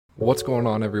What's going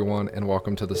on, everyone, and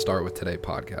welcome to the Start With Today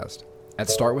podcast.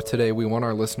 At Start With Today, we want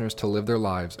our listeners to live their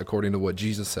lives according to what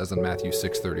Jesus says in Matthew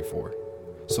 6:34.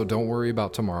 So don't worry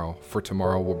about tomorrow, for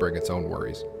tomorrow will bring its own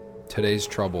worries. Today's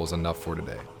trouble is enough for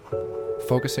today.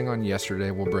 Focusing on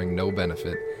yesterday will bring no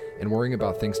benefit, and worrying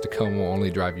about things to come will only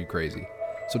drive you crazy.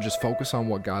 So just focus on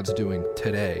what God's doing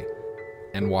today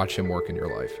and watch Him work in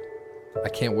your life. I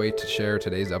can't wait to share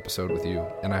today's episode with you,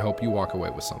 and I hope you walk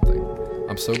away with something.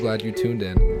 I'm so glad you tuned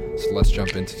in, so let's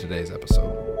jump into today's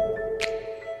episode.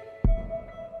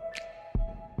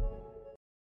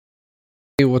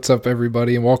 Hey, what's up,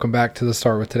 everybody, and welcome back to the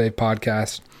Start With Today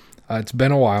podcast. It's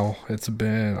been a while. It's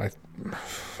been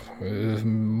a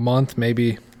month,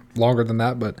 maybe longer than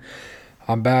that, but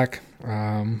I'm back.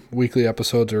 Weekly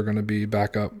episodes are going to be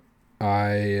back up.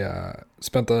 I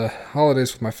spent the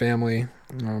holidays with my family,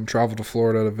 traveled to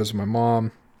Florida to visit my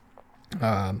mom,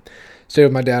 stayed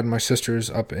with my dad and my sisters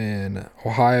up in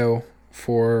Ohio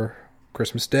for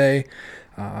Christmas Day,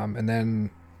 and then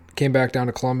came back down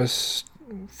to Columbus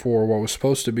for what was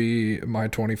supposed to be my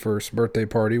 21st birthday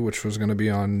party, which was going to be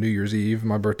on New Year's Eve.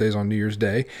 My birthday's on New Year's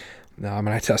Day, and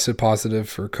I tested positive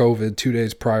for COVID 2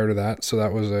 days prior to that, so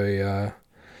that was a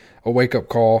wake-up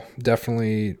call.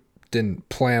 Definitely didn't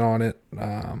plan on it.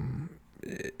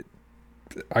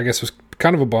 I guess it was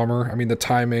kind of a bummer. I mean, the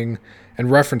timing, in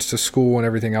reference to school and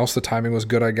everything else, the timing was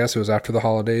good, I guess. It was after the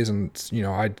holidays, and,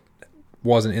 I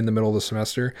wasn't in the middle of the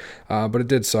semester. But it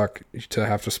did suck to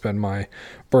have to spend my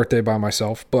birthday by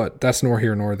myself, but that's nor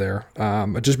here nor there.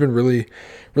 I've just been really,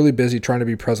 really busy trying to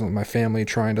be present with my family,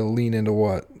 trying to lean into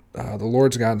what the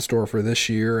Lord's got in store for this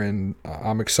year, and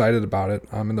I'm excited about it.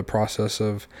 I'm in the process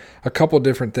of a couple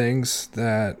different things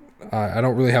that I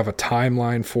don't really have a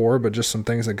timeline for, but just some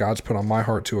things that God's put on my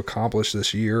heart to accomplish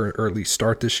this year, or at least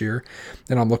start this year.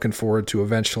 And I'm looking forward to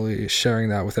eventually sharing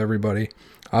that with everybody.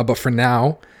 But for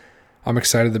now, I'm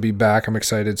excited to be back. I'm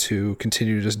excited to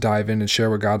continue to just dive in and share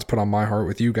what God's put on my heart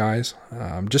with you guys.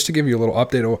 Just to give you a little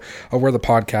update of where the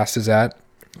podcast is at.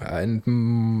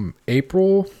 In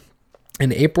April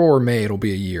or May, it'll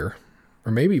be a year,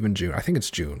 or maybe even June. I think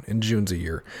it's June. In June's a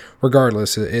year.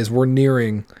 Regardless, we're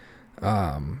nearing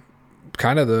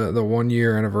kind of the 1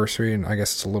 year anniversary, and I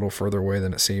guess it's a little further away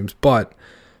than it seems. But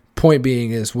point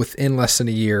being is, within less than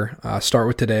a year, Start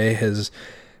With Today has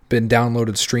been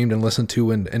downloaded, streamed, and listened to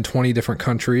in 20 different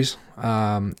countries,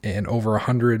 and over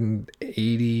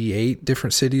 188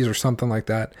 different cities or something like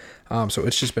that. So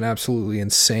it's just been absolutely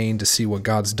insane to see what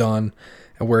God's done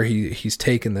and where he's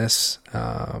taken this.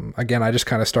 Again, I just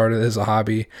kind of started as a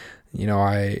hobby.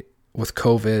 With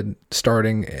COVID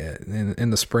starting in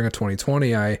the spring of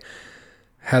 2020, I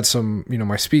had some,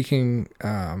 my speaking,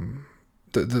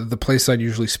 the place I'd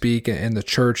usually speak and the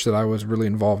church that I was really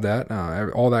involved at,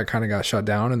 all that kind of got shut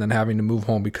down. And then having to move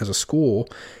home because of school,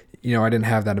 I didn't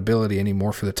have that ability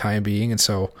anymore for the time being. And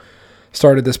so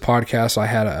started this podcast. I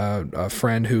had a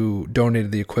friend who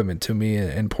donated the equipment to me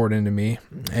and poured into me,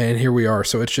 and here we are.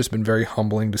 So it's just been very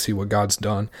humbling to see what God's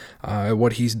done,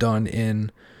 what he's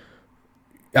done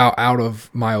out of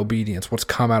my obedience, what's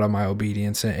come out of my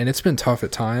obedience. And it's been tough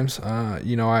at times.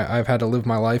 I've had to live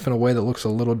my life in a way that looks a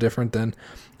little different than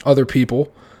other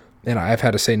people. And I've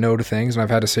had to say no to things, and I've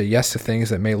had to say yes to things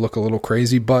that may look a little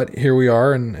crazy, but here we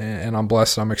are, and I'm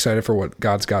blessed. And I'm excited for what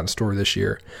God's got in store this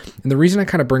year. And the reason I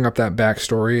kind of bring up that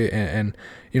backstory, and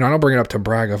I don't bring it up to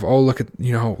brag of, look at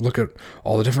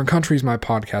all the different countries my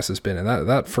podcast has been in.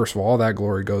 That first of all that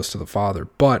glory goes to the Father.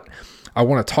 But I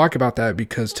want to talk about that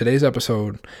because today's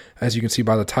episode, as you can see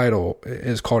by the title,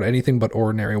 is called Anything But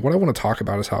Ordinary. What I want to talk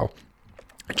about is how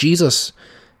Jesus,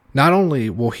 not only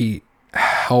will he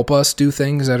help us do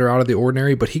things that are out of the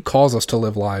ordinary, but he calls us to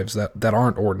live lives that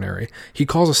aren't ordinary. He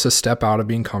calls us to step out of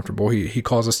being comfortable. He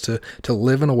calls us to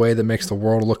live in a way that makes the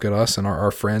world look at us and our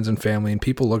friends and family, and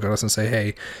people look at us and say,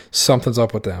 hey, something's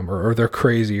up with them, or they're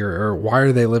crazy, or why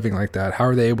are they living like that? How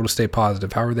are they able to stay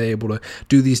positive? How are they able to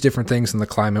do these different things in the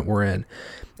climate we're in?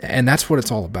 And that's what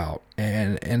it's all about.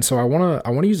 And so I want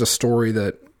to use a story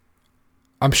that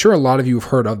I'm sure a lot of you have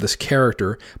heard of this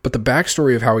character, but the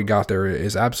backstory of how he got there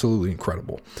is absolutely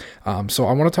incredible. So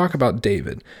I want to talk about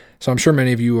David. So I'm sure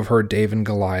many of you have heard David and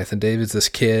Goliath, and David's this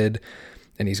kid,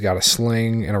 and he's got a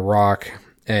sling and a rock,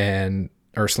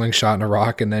 or slingshot and a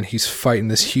rock, and then he's fighting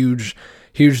this huge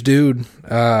dude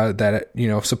that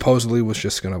supposedly was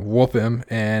just going to whoop him,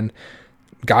 and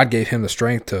God gave him the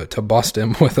strength to bust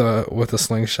him with a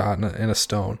slingshot and a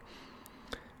stone.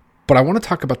 But I want to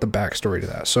talk about the backstory to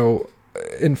that. So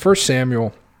in 1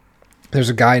 Samuel, there's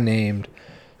a guy named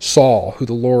Saul who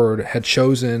the Lord had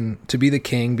chosen to be the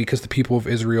king because the people of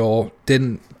Israel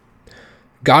didn't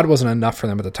God wasn't enough for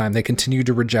them at the time. They continued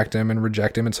to reject him.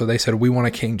 And so they said, we want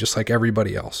a king just like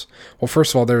everybody else. Well,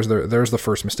 first of all, there's the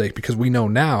first mistake, because we know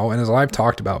now, and as I've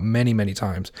talked about many, many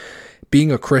times,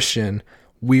 being a Christian,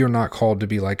 we are not called to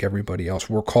be like everybody else.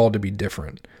 We're called to be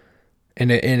different.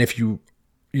 And if you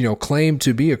claim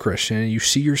to be a Christian and you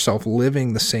see yourself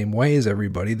living the same way as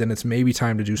everybody, then it's maybe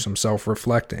time to do some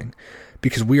self-reflecting,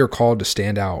 because we are called to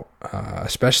stand out,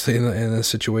 especially in the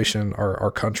situation our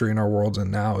country and our world's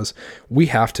in now. Is we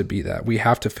have to be that. We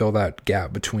have to fill that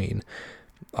gap between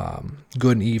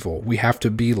good and evil. We have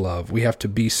to be love. We have to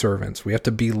be servants. We have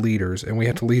to be leaders, and we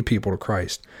have to lead people to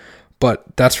Christ.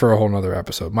 But that's for a whole nother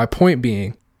episode. My point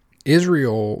being,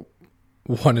 Israel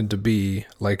wanted to be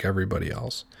like everybody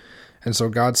else. And so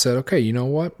God said, okay, you know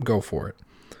what? Go for it.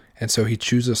 And so he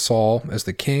chooses Saul as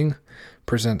the king,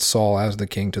 presents Saul as the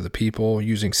king to the people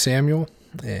using Samuel,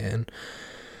 and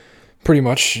pretty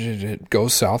much it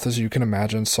goes south, as you can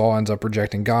imagine. Saul ends up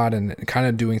rejecting God and kind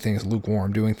of doing things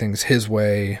lukewarm, doing things his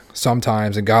way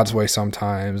sometimes and God's way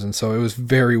sometimes. And so it was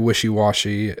very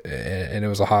wishy-washy, and it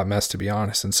was a hot mess, to be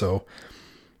honest. And so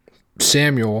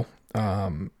Samuel,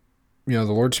 the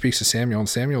Lord speaks to Samuel, and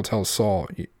Samuel tells Saul,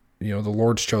 the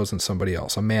Lord's chosen somebody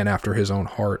else, a man after his own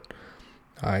heart.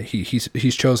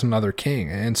 He's chosen another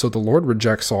king. And so the Lord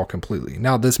rejects Saul completely.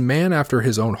 Now, this man after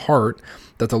his own heart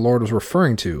that the Lord was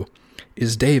referring to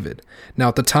is David. Now,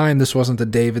 at the time, this wasn't the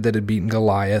David that had beaten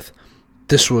Goliath.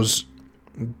 This was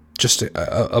just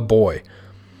a boy.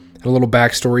 And a little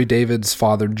backstory, David's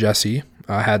father, Jesse,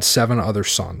 had 7 other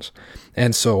sons.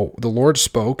 And so the Lord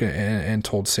spoke and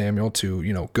told Samuel to,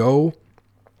 go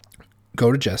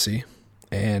to Jesse,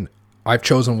 and I've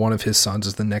chosen one of his sons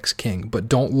as the next king. But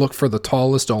don't look for the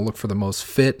tallest, don't look for the most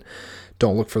fit,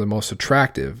 don't look for the most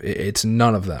attractive. It's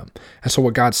none of them. And so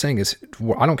what God's saying is,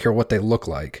 I don't care what they look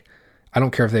like. I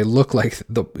don't care if they look like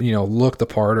look the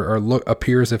part or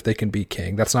appear as if they can be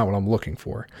king. That's not what I'm looking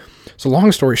for. So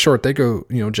long story short, they go,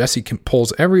 Jesse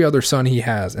pulls every other son he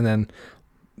has, and then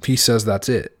he says that's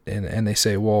it. And they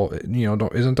say, well,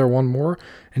 isn't there one more?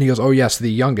 And he goes, oh yes,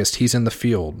 the youngest, he's in the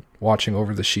field watching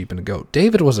over the sheep and the goat.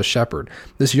 David was a shepherd.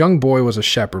 This young boy was a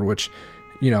shepherd, which,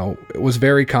 it was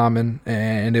very common,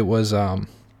 and it was,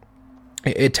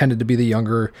 it tended to be the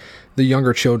younger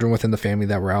children within the family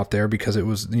that were out there, because it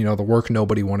was, the work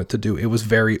nobody wanted to do. It was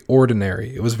very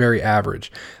ordinary. It was very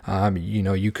average.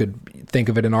 You could think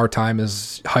of it in our time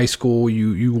as high school.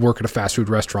 You work at a fast food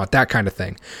restaurant, that kind of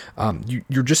thing.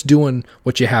 You're just doing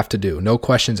what you have to do. No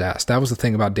questions asked. That was the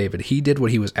thing about David. He did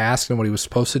what he was asked and what he was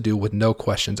supposed to do with no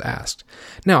questions asked.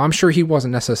 Now, I'm sure he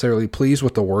wasn't necessarily pleased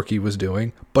with the work he was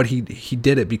doing, but he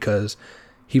did it because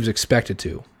he was expected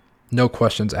to. No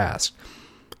questions asked.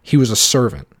 He was a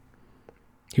servant.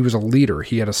 He was a leader.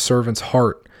 He had a servant's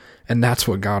heart, and that's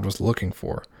what God was looking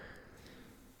for.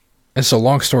 And so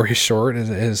long story short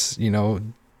is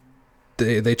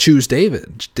they choose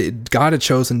David. God had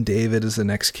chosen David as the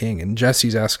next king, and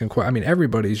Jesse's asking,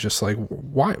 everybody's just like,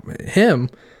 why him?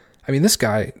 This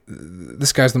guy's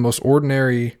the most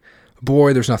ordinary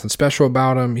boy. There's nothing special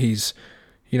about him. He's,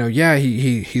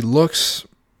 he looks,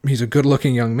 he's a good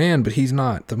looking young man, but he's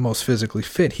not the most physically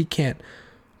fit. He can't,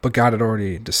 but God had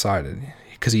already decided,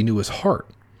 because he knew his heart.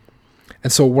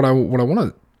 And so what I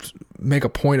want to make a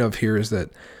point of here is that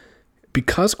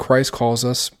because Christ calls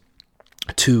us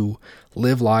to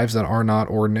live lives that are not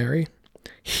ordinary,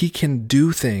 he can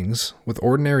do things with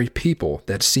ordinary people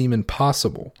that seem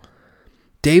impossible.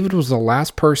 David was the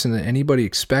last person that anybody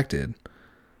expected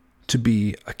to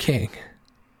be a king.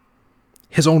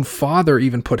 His own father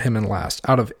even put him in last.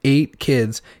 Out of 8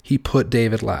 kids, he put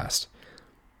David last.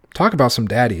 Talk about some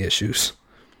daddy issues.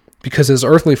 Because his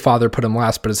earthly father put him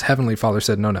last, but his heavenly father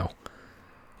said, no,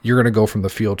 you're going to go from the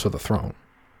field to the throne.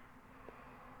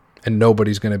 And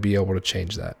nobody's going to be able to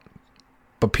change that.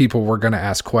 But people were going to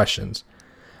ask questions.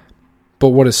 But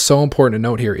what is so important to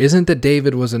note here isn't that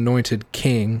David was anointed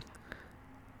king.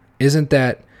 Isn't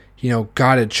that,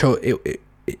 God had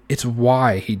it's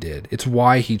why he did. It's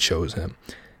why he chose him.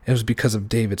 It was because of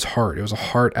David's heart. It was a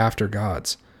heart after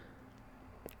God's.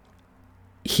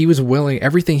 He was willing,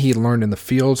 everything he learned in the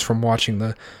fields from watching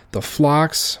the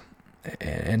flocks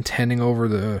and tending over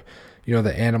the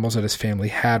animals that his family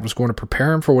had, was going to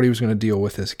prepare him for what he was going to deal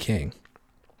with as king.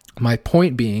 My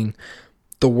point being,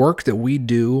 the work that we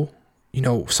do,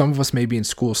 some of us may be in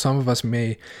school, some of us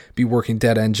may be working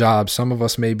dead-end jobs, some of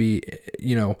us may be,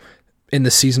 in the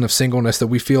season of singleness that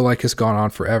we feel like has gone on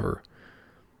forever.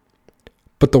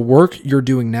 But the work you're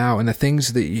doing now and the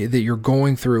things that you're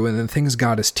going through and the things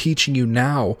God is teaching you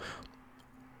now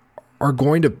are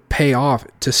going to pay off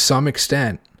to some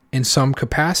extent, in some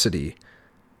capacity,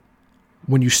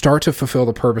 when you start to fulfill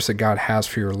the purpose that God has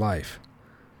for your life.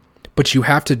 But you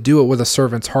have to do it with a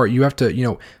servant's heart. You have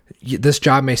to, this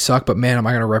job may suck, but man, am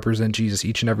I going to represent Jesus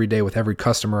each and every day with every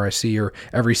customer I see or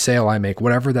every sale I make,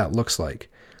 whatever that looks like.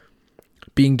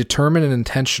 Being determined and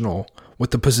intentional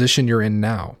with the position you're in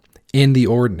now, in the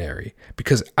ordinary.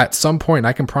 Because at some point,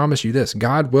 I can promise you this,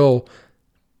 God will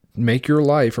make your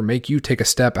life or make you take a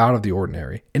step out of the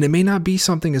ordinary. And it may not be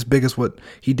something as big as what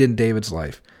he did in David's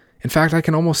life. In fact, I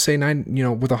can almost say with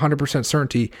 100%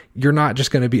 certainty, you're not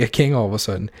just going to be a king all of a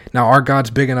sudden. Now, our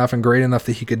God's big enough and great enough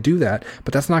that he could do that,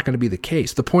 but that's not going to be the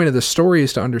case. The point of the story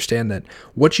is to understand that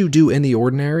what you do in the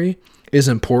ordinary is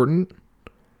important,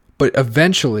 but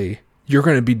eventually you're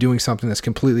going to be doing something that's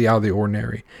completely out of the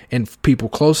ordinary. And people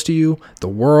close to you, the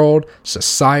world,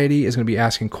 society is going to be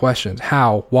asking questions.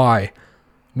 How? Why?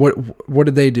 What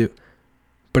did they do?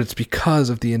 But it's because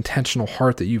of the intentional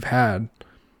heart that you've had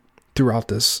throughout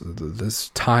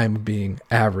this time of being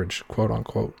average, quote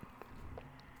unquote.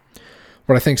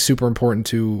 What I think is super important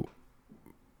to,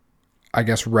 I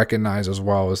guess, recognize as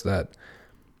well is that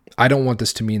I don't want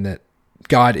this to mean that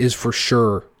God is for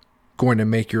sure going to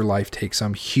make your life take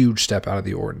some huge step out of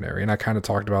the ordinary. And I kind of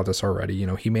talked about this already.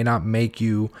 He may not make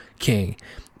you king.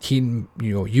 You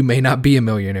may not be a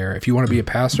millionaire. If you want to be a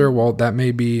pastor, well, that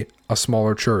may be a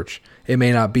smaller church. It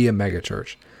may not be a mega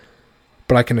church.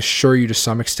 But I can assure you to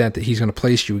some extent that he's going to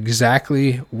place you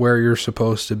exactly where you're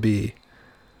supposed to be.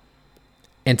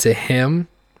 And to him,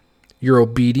 your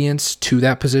obedience to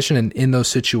that position and in those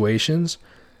situations,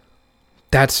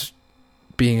 that's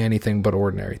being anything but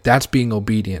ordinary. That's being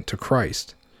obedient to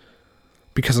Christ.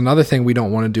 Because another thing we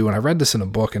don't want to do, and I read this in a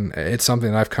book, and it's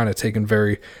something that I've kind of taken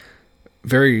very,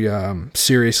 very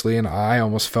seriously, and I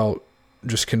almost felt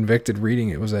just convicted reading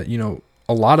it, was that,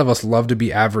 a lot of us love to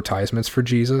be advertisements for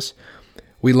Jesus.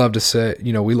 We love to say,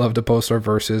 we love to post our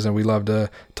verses and we love to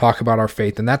talk about our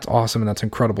faith, and that's awesome and that's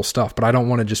incredible stuff. But I don't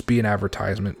want to just be an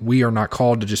advertisement. We are not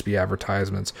called to just be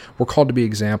advertisements. We're called to be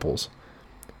examples.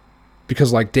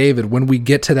 Because like David, when we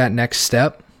get to that next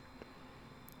step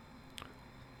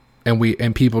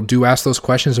and people do ask those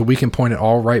questions, and we can point it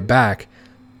all right back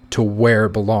to where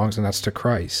it belongs, and that's to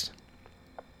Christ.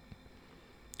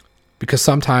 Because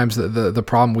sometimes the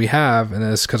problem we have, and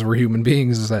it's because we're human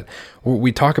beings, is that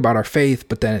we talk about our faith,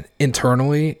 but then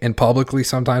internally and publicly,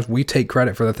 sometimes we take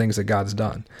credit for the things that God's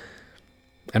done.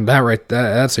 And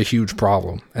that's a huge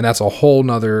problem. And that's a whole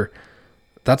nother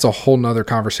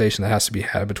conversation that has to be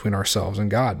had between ourselves and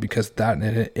God, because that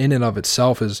in and of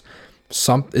itself is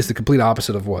the complete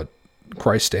opposite of what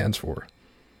Christ stands for.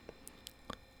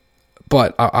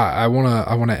 But I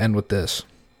want to end with this,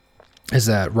 is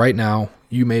that right now,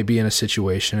 you may be in a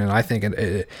situation, and I think,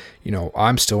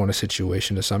 I'm still in a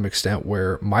situation to some extent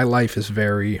where my life is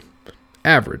very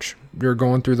average. You're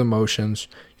going through the motions.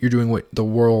 You're doing what the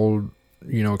world,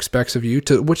 expects of you,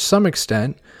 to which some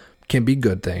extent can be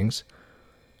good things.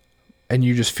 And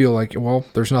you just feel like, well,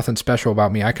 there's nothing special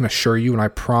about me. I can assure you, and I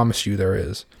promise you there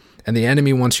is. And the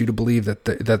enemy wants you to believe that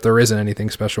there isn't anything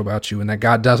special about you, and that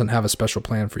God doesn't have a special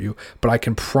plan for you. But I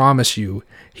can promise you,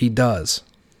 he does.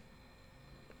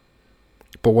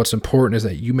 But what's important is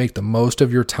that you make the most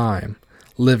of your time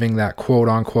living that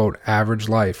quote-unquote average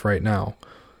life right now.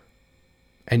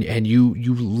 And you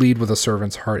lead with a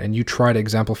servant's heart, and you try to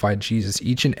exemplify Jesus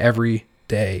each and every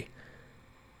day.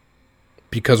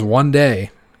 Because one day,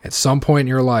 at some point in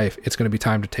your life, it's going to be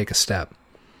time to take a step.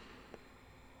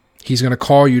 He's going to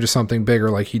call you to something bigger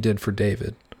like he did for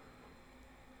David.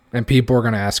 And people are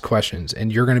going to ask questions,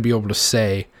 and you're going to be able to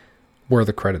say where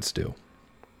the credit's due.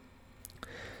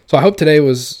 So I hope today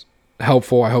was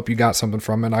helpful. I hope you got something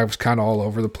from it. I was kind of all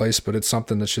over the place, but it's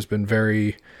something that's just been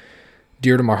very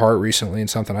dear to my heart recently, and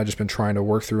something I've just been trying to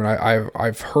work through. And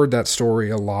I've heard that story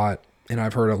a lot, and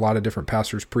I've heard a lot of different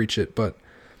pastors preach it, but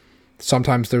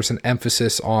sometimes there's an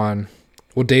emphasis on,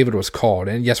 well, David was called,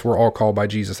 and yes, we're all called by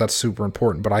Jesus. That's super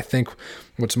important. But I think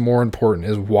what's more important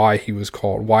is why he was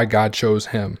called, why God chose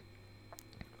him.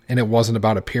 And it wasn't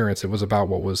about appearance. It was about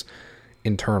what was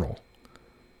internal.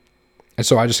 And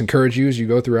so I just encourage you as you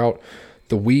go throughout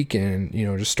the week and,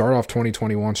 just start off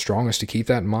 2021 strong, is to keep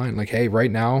that in mind. Like, hey, right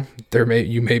now,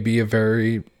 you may be a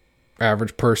very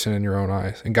average person in your own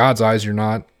eyes. In God's eyes, you're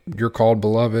not. You're called,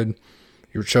 beloved.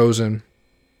 You're chosen.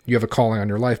 You have a calling on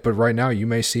your life. But right now, you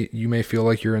may feel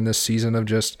like you're in this season of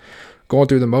just going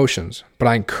through the motions. But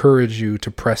I encourage you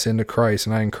to press into Christ,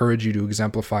 and I encourage you to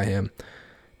exemplify him,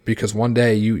 because one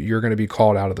day you're going to be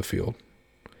called out of the field.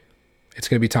 It's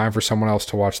going to be time for someone else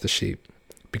to watch the sheep,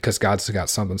 because God's got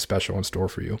something special in store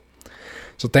for you.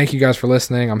 So thank you guys for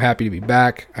listening. I'm happy to be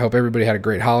back. I hope everybody had a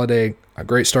great holiday, a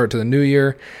great start to the new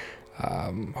year.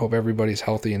 Hope everybody's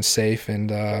healthy and safe,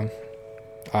 and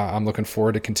I'm looking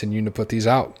forward to continuing to put these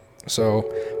out. So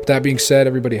with that being said,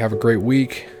 everybody have a great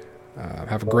week.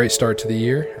 Have a great start to the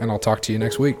year, and I'll talk to you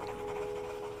next week.